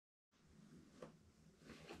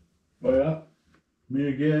Oh yeah, me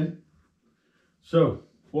again. So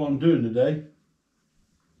what I'm doing today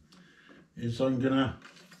is I'm gonna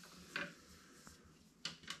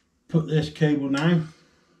put this cable now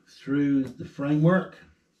through the framework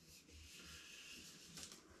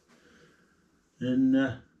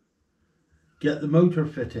and get the motor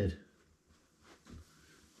fitted.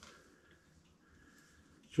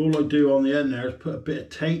 So all I do on the end there is put a bit of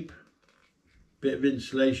tape, bit of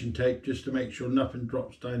insulation tape, just to make sure nothing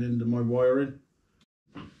drops down into my wiring.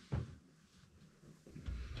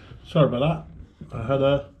 Sorry about that. I had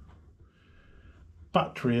a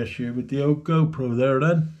battery issue with the old GoPro there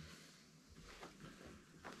then.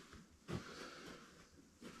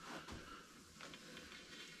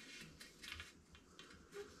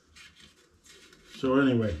 So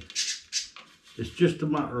anyway, it's just a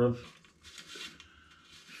matter of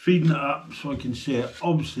feeding it up so I can see it.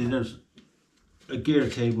 Obviously there's a gear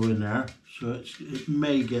cable in there, so it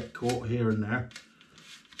may get caught here and there,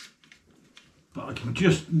 but I can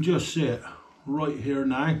just see it right here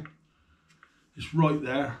now. It's right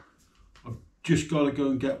there. I've just got to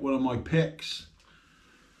go and get one of my picks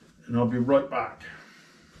and I'll be right back.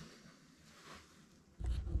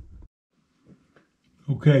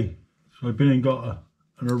 Okay, so I've been and got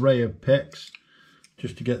an array of picks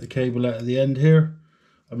just to get the cable out of the end here.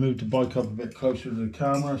 I moved the bike up a bit closer to the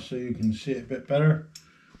camera so you can see it a bit better.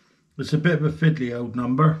 It's a bit of a fiddly old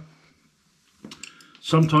number.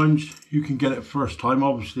 Sometimes you can get it first time.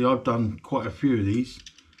 Obviously I've done quite a few of these,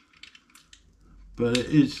 but it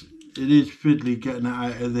is fiddly getting it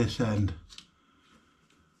out of this end.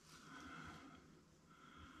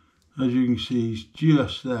 As you can see, he's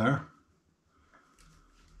just there,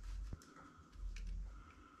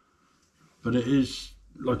 but it is,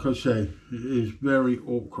 like I say, it is very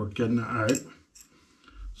awkward getting it out.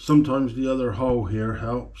 Sometimes the other hole here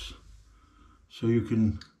helps, so you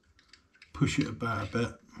can push it about a bit.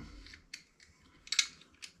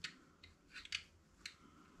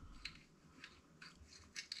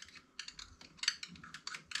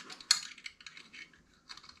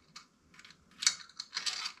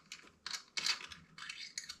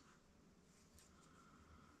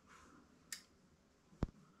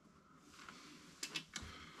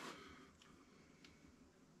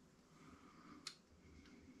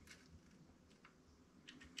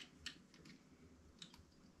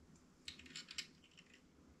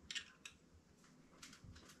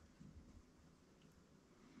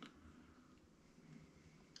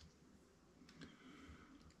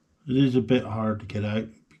 It is a bit hard to get out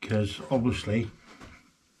because obviously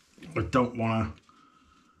I don't want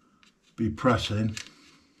to be pressing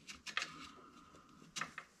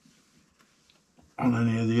on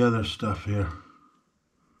any of the other stuff here.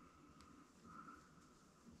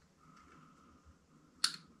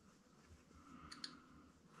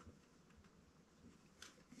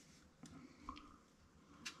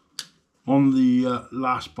 On the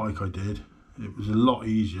last bike I did, it was a lot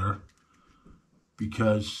easier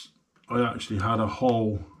because I actually had a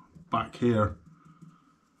hole back here,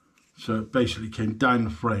 so it basically came down the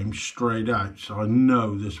frame straight out. So I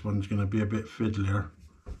know this one's going to be a bit fiddlier.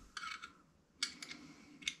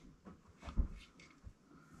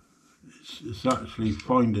 It's actually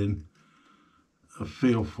finding a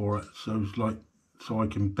feel for it, so it's like, so I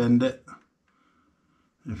can bend it,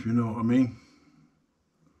 if you know what I mean.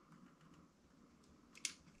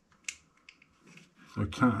 So I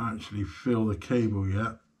can't actually feel the cable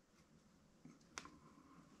yet.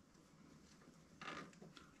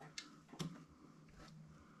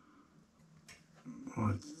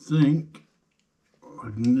 I think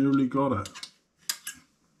I've nearly got it.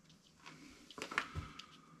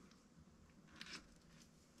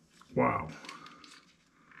 Wow.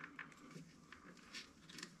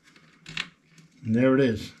 And there it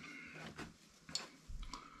is.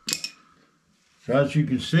 So as you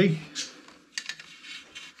can see,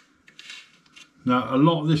 now a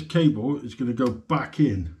lot of this cable is going to go back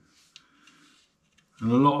in,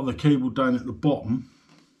 and a lot of the cable down at the bottom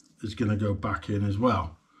is going to go back in as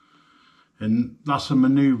well, and that's a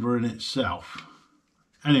maneuver in itself.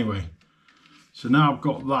 Anyway, so now I've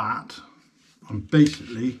got that, I'm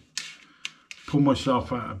basically pull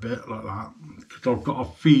myself out a bit like that because I've got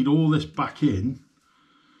to feed all this back in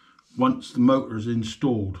once the motor's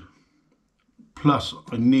installed. Plus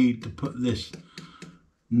I need to put this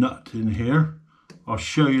nut in here. I'll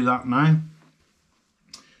show you that now.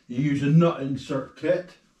 You use a nut insert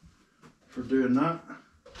kit for doing that.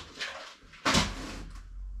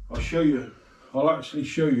 I'll actually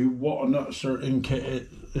show you what a nut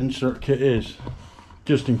insert kit is,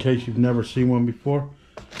 just in case you've never seen one before.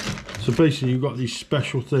 So basically you've got these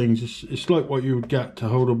special things. It's like what you would get to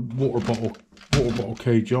hold a water bottle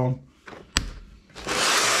cage on.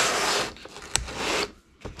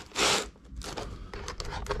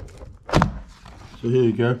 So here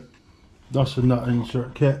you go. That's a nut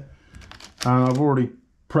insert kit. And I've already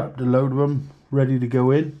prepped a load of them ready to go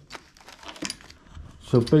in.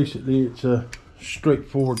 So basically it's a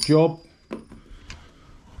straightforward job.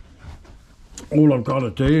 All I've got to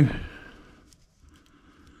do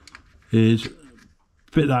is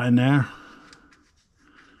fit that in there,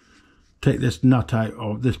 take this nut out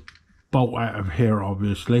of this bolt out of here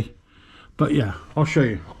obviously, but yeah, I'll show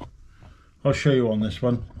you on this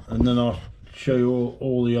one, and then I'll show you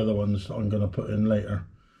all the other ones that I'm going to put in later.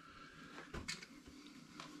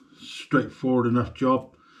 Straightforward enough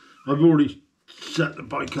job. I've already set the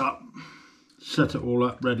bike up, set it all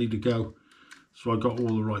up ready to go, so I got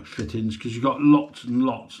all the right fittings, because you've got lots and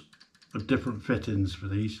lots of different fittings for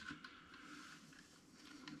these.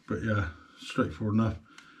 But yeah, straightforward enough.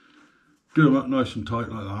 Do them up nice and tight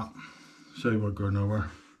like that, so you won't go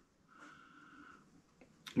nowhere.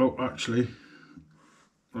 Oh, actually,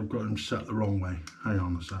 I've got him set the wrong way. Hang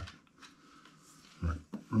on a sec. Right,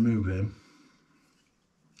 remove him.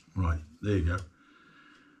 Right, there you go.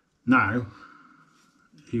 Now,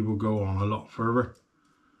 he will go on a lot further.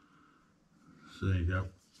 So there you go.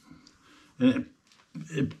 And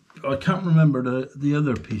I can't remember the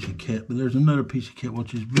other piece of kit, but there's another piece of kit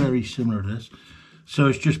which is very similar to this. So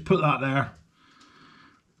it's just put that there,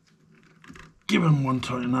 give him one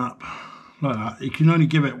tighten up like that. You can only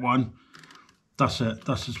give it one. That's it.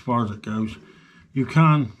 That's as far as it goes. You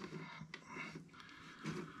can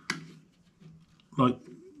like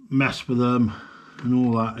mess with them and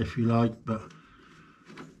all that if you like, but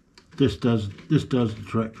this does the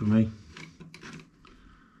trick for me.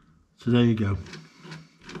 So there you go.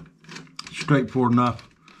 Straightforward enough.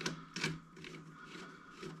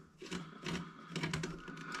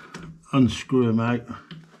 Unscrew him out.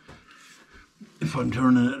 If I'm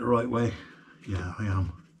turning it the right way. Yeah, I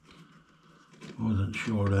am. I wasn't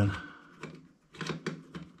sure then.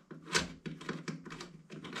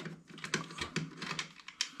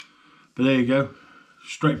 But there you go.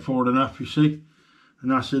 Straightforward enough, you see.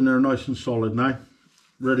 And that's in there nice and solid now.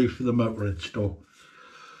 Ready for the motor install.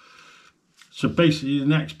 So basically the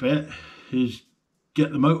next bit is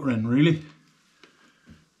get the motor in, really.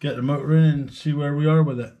 Get the motor in and see where we are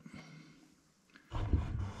with it.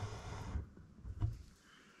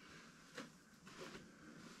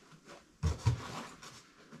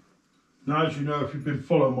 Now, as you know, if you've been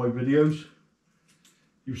following my videos,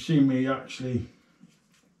 you've seen me actually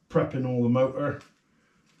prepping all the motor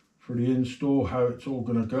for the install, how it's all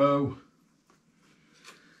going to go.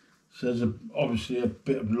 So there's obviously a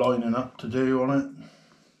bit of lining up to do on it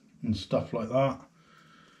and stuff like that,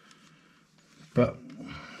 but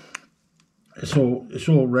it's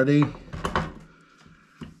all ready.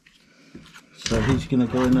 So he's going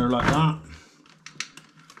to go in there like that.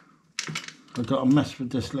 I've got to mess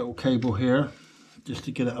with this little cable here just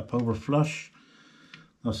to get it up over flush.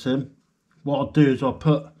 That's him. What I'll do is I'll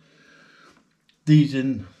put these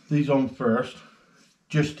on first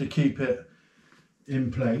just to keep it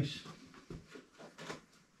in place.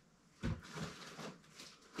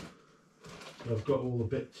 I've got all the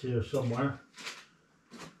bits here somewhere.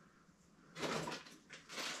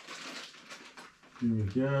 Here we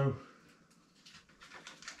go.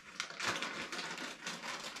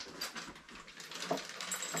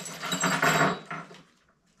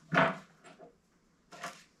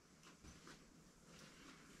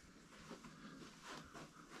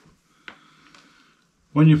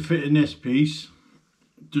 When you're fitting this piece,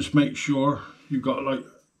 just make sure you've got like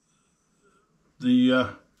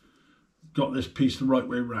the got this piece the right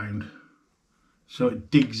way round, so it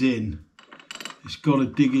digs in. It's got to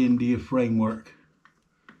dig into your framework.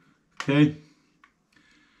 Okay,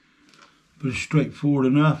 but it's straightforward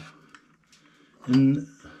enough. And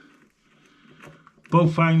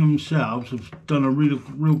Bafang themselves have done a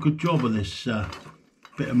real good job of this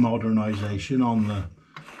bit of modernisation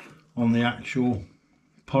on the actual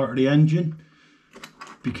part of the engine,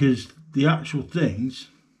 because the actual things,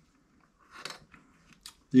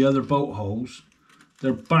 the other bolt holes,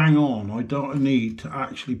 they're bang on. I don't need to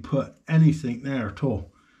actually put anything there at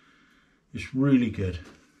all. It's really good.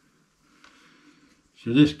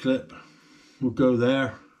 So this clip will go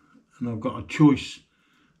there, and I've got a choice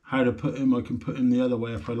how to put him. I can put him the other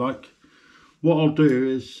way if I like. What I'll do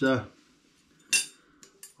is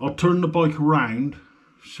I'll turn the bike around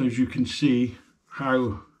so as you can see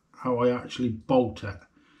how I actually bolt it,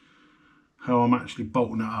 how I'm actually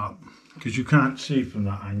bolting it up, because you can't see from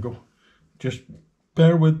that angle. Just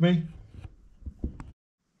bear with me.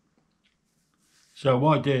 So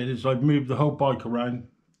what I did is I've moved the whole bike around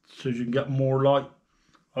so you can get more light.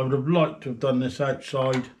 I would have liked to have done this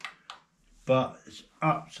outside, but it's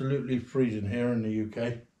absolutely freezing here in the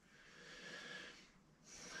UK.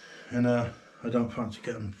 And I don't fancy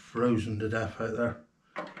getting frozen to death out there.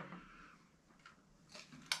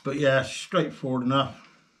 But yeah, straightforward enough.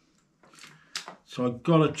 So I've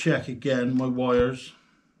got to check again my wires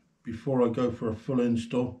before I go for a full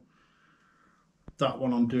install. That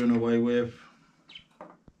one I'm doing away with.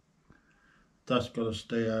 That's got to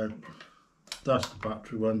stay out. That's the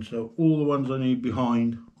battery one. So all the ones I need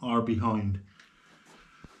behind are behind.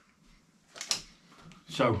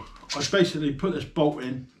 So I basically put this bolt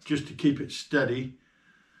in just to keep it steady.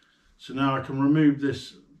 So now I can remove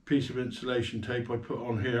this piece of insulation tape I put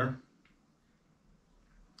on here,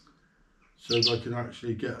 so that I can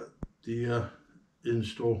actually get the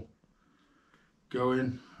install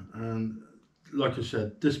going. And like I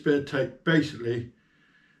said, this bit of tape basically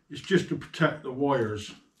is just to protect the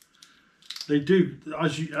wires. They do,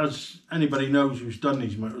 as anybody knows who's done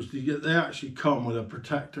these motors, they actually come with a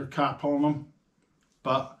protector cap on them,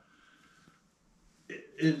 but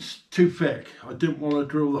it's too thick. I didn't want to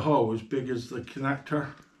drill the hole as big as the connector,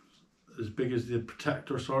 as big as the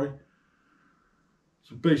protector, sorry.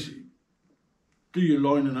 So basically, do your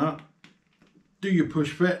lining up, do your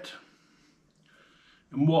push fit,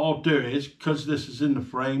 and what I'll do is, because this is in the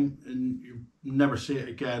frame and you never see it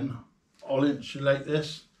again, I'll insulate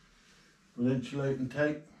this with insulating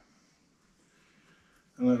tape,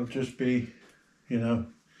 and it'll just be, you know,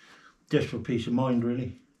 just for peace of mind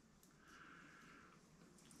really.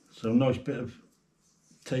 So nice bit of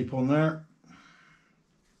tape on there.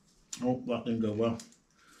 Oh, that didn't go well.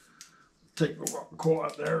 Take what got caught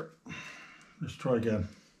up there. Let's try again.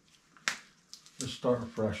 Let's start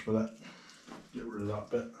afresh with it. Get rid of that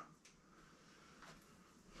bit.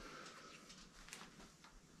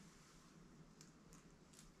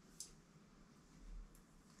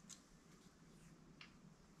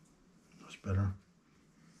 That's better.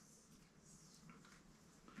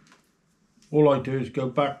 All I do is go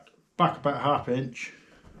back about 1/2 inch,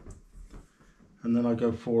 and then I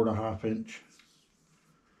go 4.5 inch.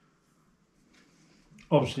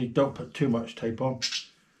 Obviously don't put too much tape on,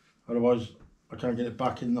 otherwise I can't get it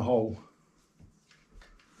back in the hole.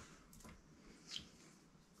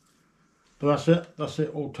 But that's it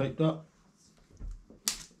all taped up.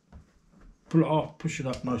 Pull it off, push it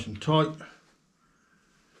up nice and tight.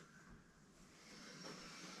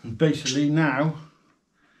 And basically now,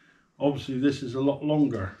 obviously this is a lot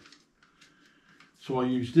longer, so I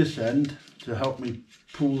use this end to help me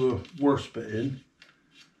pull the worst bit in,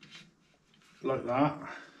 like that.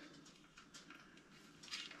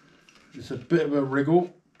 It's a bit of a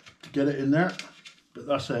wriggle to get it in there, but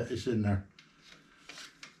that's it, it's in there.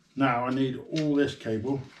 Now I need all this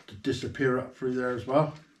cable to disappear up through there as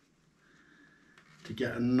well, to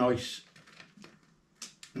get a nice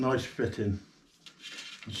fitting.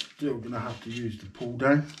 I'm still going to have to use the pull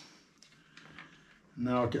down.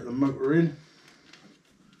 Now I get the motor in,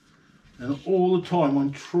 and all the time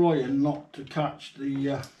I'm trying not to catch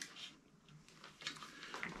the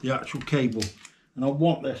actual cable, and I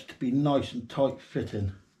want this to be nice and tight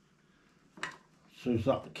fitting, so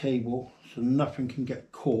that the cable, so nothing can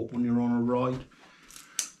get caught when you're on a ride.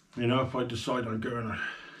 You know, if I decide I'm going to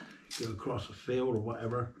go across a field or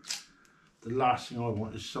whatever, the last thing I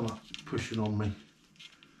want is something pushing on me.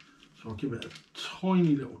 So I'll give it a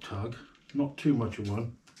tiny little tug, not too much of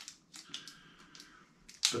one,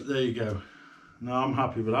 but there you go. Now I'm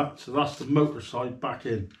happy with that. So that's the motor side back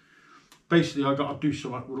in. Basically I got to do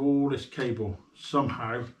something with all this cable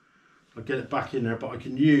somehow. I get it back in there, but I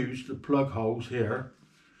can use the plug holes here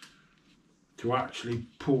to actually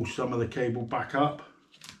pull some of the cable back up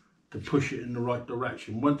to push it in the right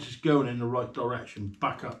direction. Once it's going in the right direction,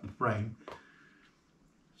 back up the frame,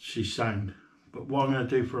 she's sound. But what I'm going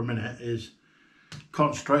to do for a minute is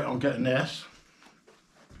concentrate on getting this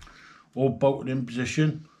all bolted in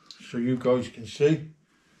position so you guys can see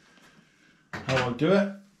how I do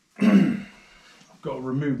it. I've got to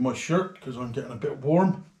remove my shirt because I'm getting a bit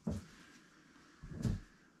warm.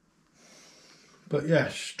 But yeah,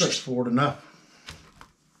 straightforward enough.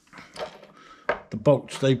 The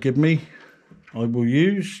bolts they've given me I will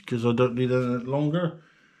use because I don't need anything longer.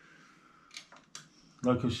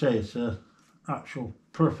 Like I say, it's a actual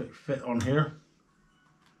perfect fit on here,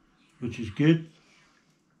 which is good.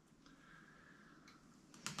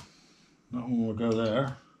 That one will go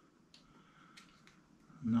there,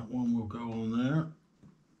 and that one will go on there.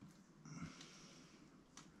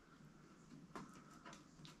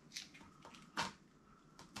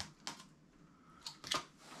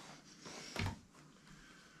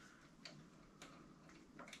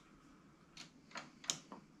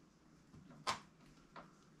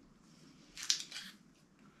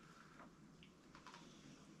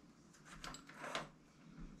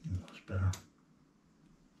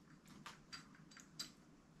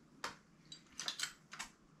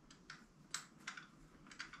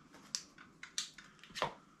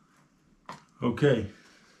 Okay,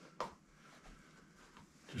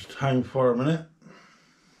 just hang for a minute.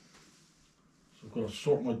 So I've got to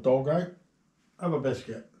sort my dog out. Have a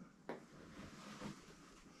biscuit.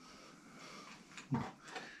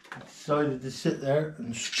 I decided to sit there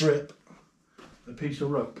and strip a piece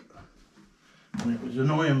of rope, and it was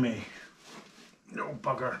annoying me. Little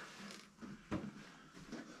bugger.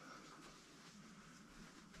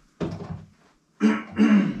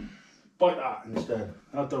 Bite that instead.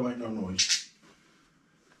 That don't make no noise.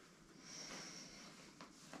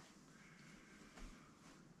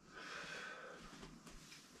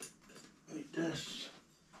 Like this.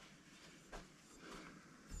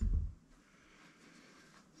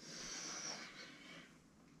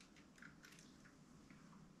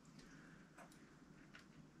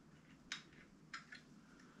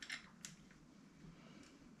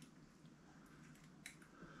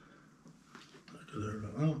 There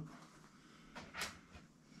like that.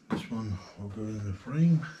 This one will go in the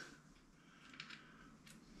frame.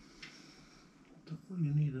 Don't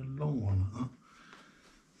really need a long one like that.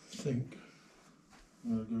 I think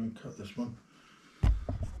I'm going to go and cut this one.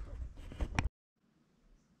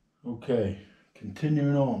 Okay,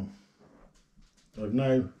 continuing on. I've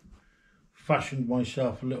now fashioned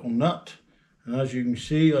myself a little nut, and as you can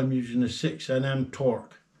see I'm using a 6nm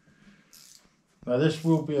torque. Now this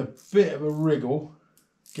will be a bit of a wriggle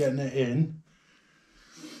getting it in,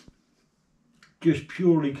 just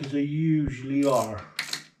purely because they usually are,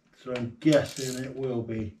 so I'm guessing it will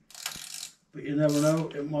be, but you never know,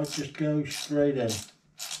 it might just go straight in.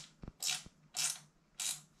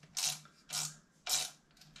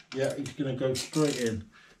 Yeah, he's going to go straight in.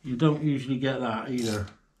 You don't usually get that either.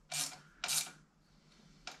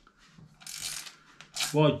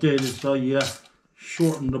 What I did is I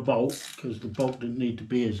shortened the bolt because the bolt didn't need to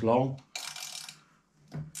be as long.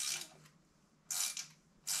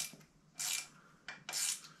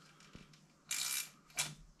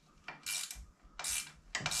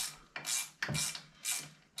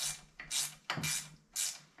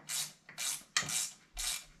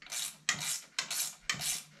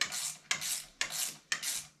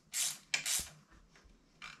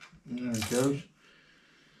 And there it goes.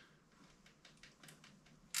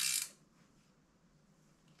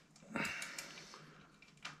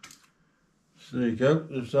 So there you go,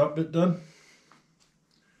 there's that bit done.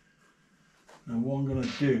 Now what I'm going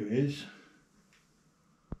to do is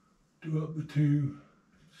do up the two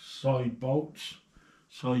side bolts,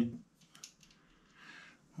 not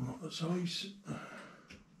the sides.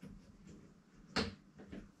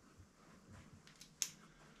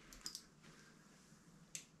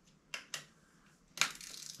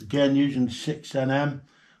 Again using 6nm.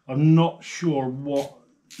 I'm not sure what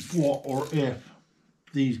or if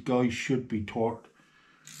these guys should be torqued.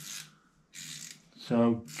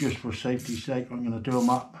 So just for safety's sake I'm going to do them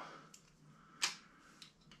up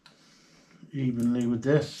evenly with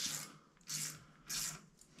this.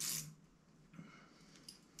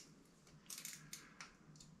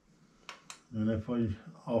 And if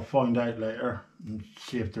I'll find out later and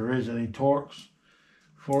see if there is any torques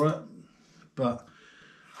for it, but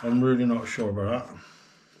I'm really not sure about that.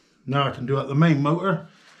 Now I can do up the main motor,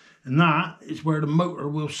 and that is where the motor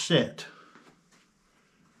will sit.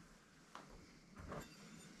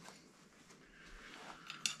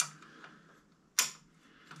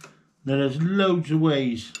 Now there's loads of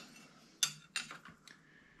ways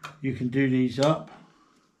you can do these up.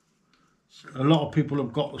 A lot of people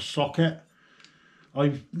have got the socket.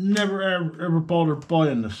 I've never ever bothered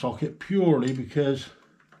buying the socket purely because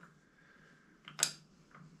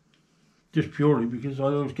I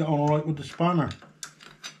always get on alright with the spanner.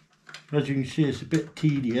 As you can see, it's a bit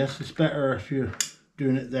tedious. It's better if you're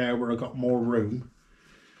doing it there where I've got more room.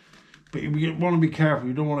 But you want to be careful,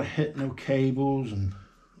 you don't want to hit no cables and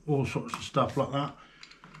all sorts of stuff like that.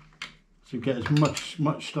 So get as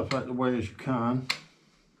much stuff out of the way as you can.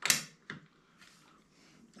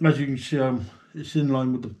 As you can see, it's in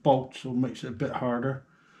line with the bolt, so it makes it a bit harder.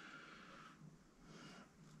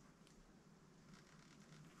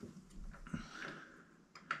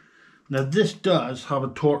 Now this does have a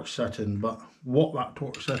torque setting, but what that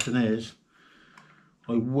torque setting is,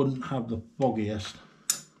 I wouldn't have the foggiest.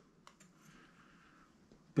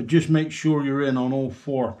 But just make sure you're in on all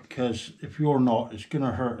four, because if you're not, it's going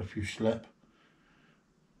to hurt if you slip.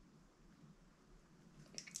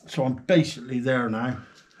 So I'm basically there now,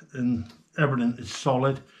 and everything is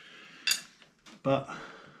solid. But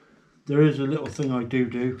there is a little thing I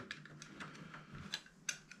do,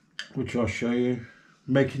 which I'll show you.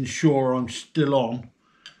 Making sure I'm still on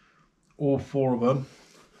all four of them,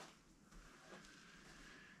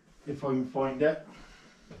 if I can find it.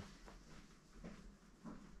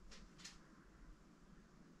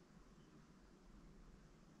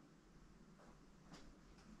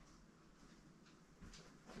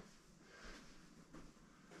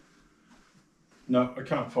 No, I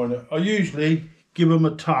can't find it. I usually give them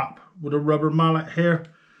a tap with a rubber mallet here,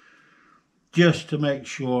 just to make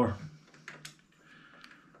sure.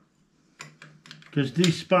 Because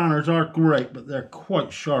these spanners are great, but they're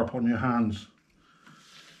quite sharp on your hands.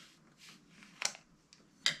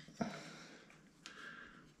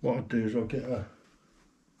 What I'll do is I'll get a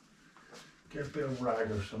bit of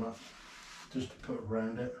rag or something, just to put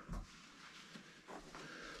around it.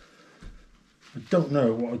 I don't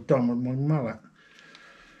know what I've done with my mallet.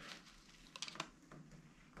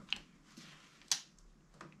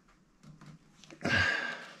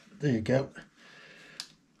 There you go.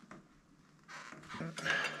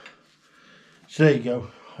 So there you go.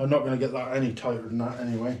 I'm not going to get that any tighter than that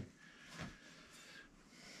anyway.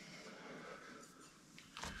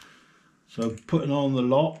 So putting on the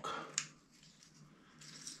lock,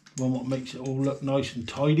 one what makes it all look nice and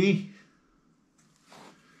tidy.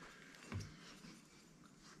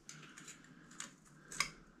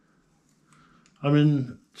 I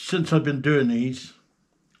mean, since I've been doing these,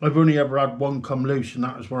 I've only ever had one come loose, and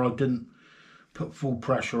that was where I didn't put full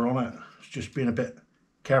pressure on it. It's just being a bit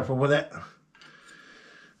careful with it.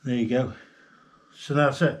 There you go. So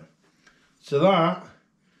that's it. So that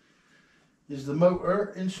is the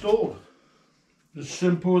motor installed. As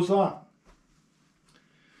simple as that.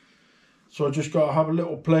 So I just got to have a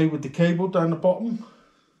little play with the cable down the bottom.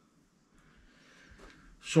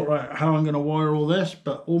 Sort out how I'm going to wire all this,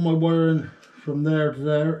 but all my wiring from there to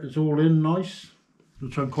there is all in nice,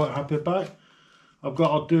 which I'm quite happy about.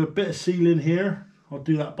 I'll do a bit of sealing here. I'll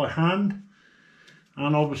do that by hand,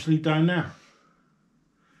 and obviously down there.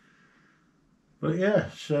 But yeah,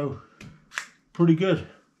 so pretty good.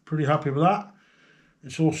 Pretty happy with that.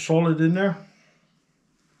 It's all solid in there.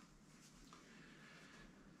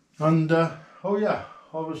 And oh yeah,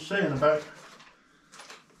 I was saying about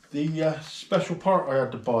the special part I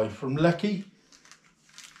had to buy from Lecky.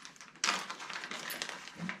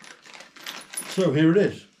 So here it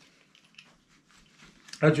is.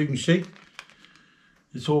 As you can see,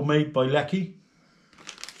 it's all made by Lecky.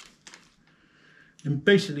 And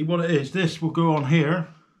basically what it is, this will go on here,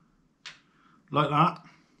 like that.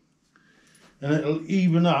 And it'll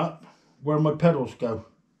even up where my pedals go.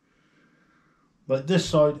 Like this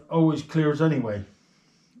side always clears anyway.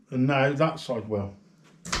 And now that side will.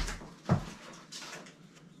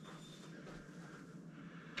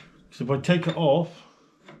 So if I take it off,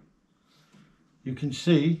 you can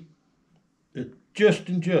see it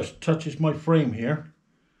just touches my frame here.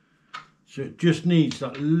 So it just needs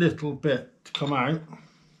that little bit to come out.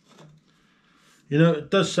 You know, it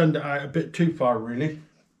does send it out a bit too far really,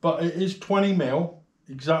 but it is 20mm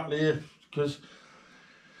exactly, because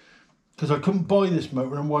I couldn't buy this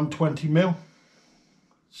motor in 120mm.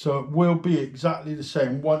 So it will be exactly the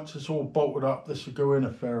same. Once it's all bolted up, this will go in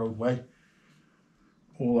a fair old way.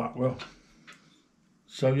 All that will.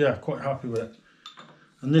 So yeah, quite happy with it.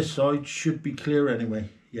 And this side should be clear anyway.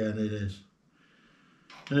 Yeah, and it is.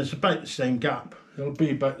 And it's about the same gap. It'll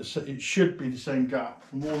be about the it should be the same gap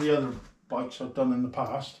from all the other bikes I've done in the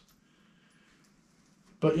past.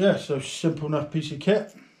 But yeah, so simple enough piece of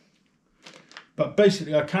kit. But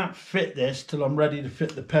basically I can't fit this till I'm ready to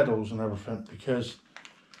fit the pedals and everything, because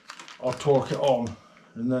I'll torque it on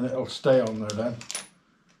and then it'll stay on there then.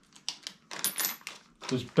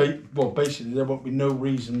 Because basically there won't be no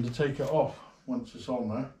reason to take it off once it's on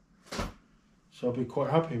there. So I'll be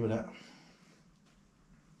quite happy with it.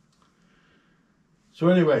 So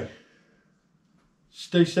anyway,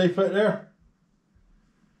 stay safe out there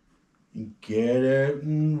and get out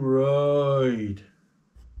and ride.